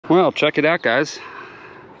Well, check it out, guys.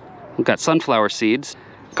 We've got sunflower seeds.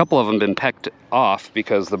 A couple of them been pecked off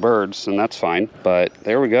because the birds, and that's fine. But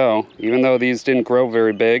there we go. Even though these didn't grow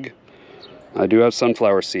very big, I do have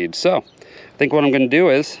sunflower seeds. So I think what I'm going to do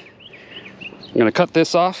is I'm going to cut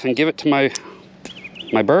this off and give it to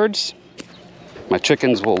my birds. My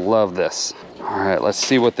chickens will love this. All right, let's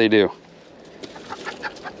see what they do.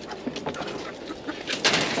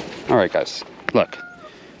 All right, guys, look.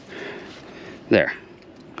 There.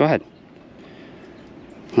 Go ahead.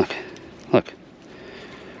 Look, look.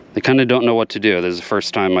 They kind of don't know what to do. This is the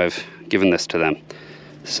first time I've given this to them.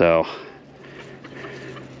 So,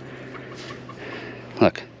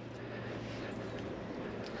 look.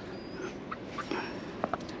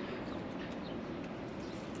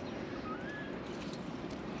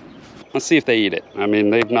 Let's see if they eat it. I mean,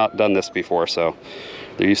 they've not done this before, so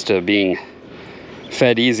they're used to being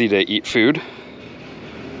fed easy to eat food.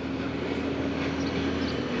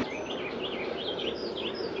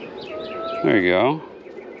 There you go.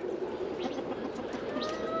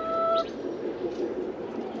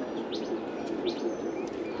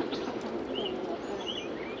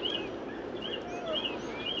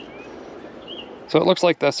 So it looks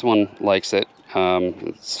like this one likes it.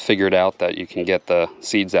 It's figured out that you can get the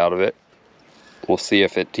seeds out of it. We'll see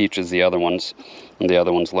if it teaches the other ones and the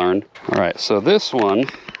other ones learn. All right, so this one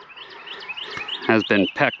has been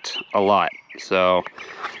pecked a lot. So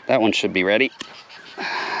that one should be ready.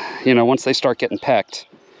 You know, once they start getting pecked,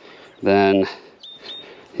 then,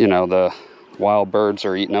 you know, the wild birds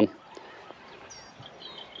are eating them.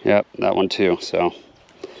 Yep, that one too, so.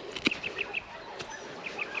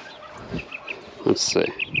 Let's see.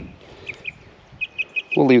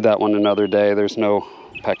 We'll leave that one another day. There's no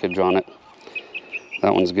peckage on it.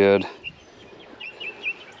 That one's good.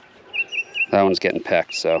 That one's getting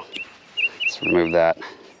pecked, so let's remove that.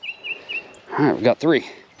 All right, we've got 3.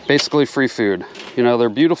 Basically free food. You know, they're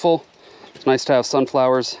beautiful. It's nice to have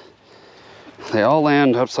sunflowers. They all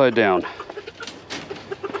land upside down.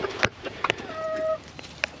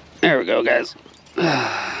 There we go, guys.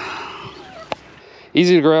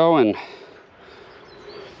 Easy to grow and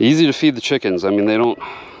easy to feed the chickens. I mean, they don't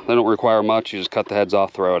require much. You just cut the heads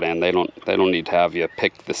off, throw it in. They don't need to have you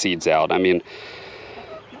pick the seeds out. I mean,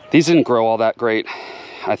 these didn't grow all that great.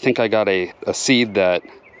 I think I got a seed that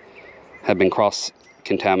had been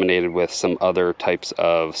cross-contaminated with some other types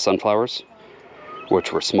of sunflowers,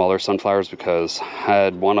 which were smaller sunflowers, because I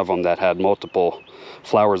had one of them that had multiple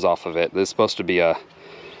flowers off of it. This is supposed to be a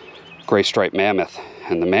gray striped mammoth,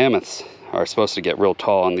 and the mammoths are supposed to get real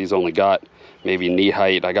tall, and these only got maybe knee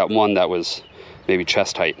height. I got one that was maybe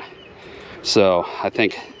chest height. So I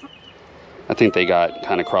think they got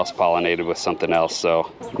kind of cross-pollinated with something else.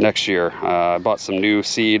 So next year, I bought some new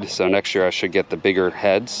seed, so next year I should get the bigger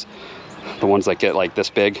heads, the ones that get like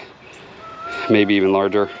this big, maybe even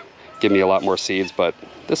larger. Give me a lot more seeds, but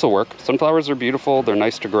this will work. Sunflowers are beautiful, they're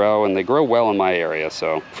nice to grow, and they grow well in my area,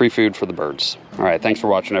 so free food for the birds. All right, thanks for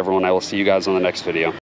watching, everyone. I will see you guys on the next video.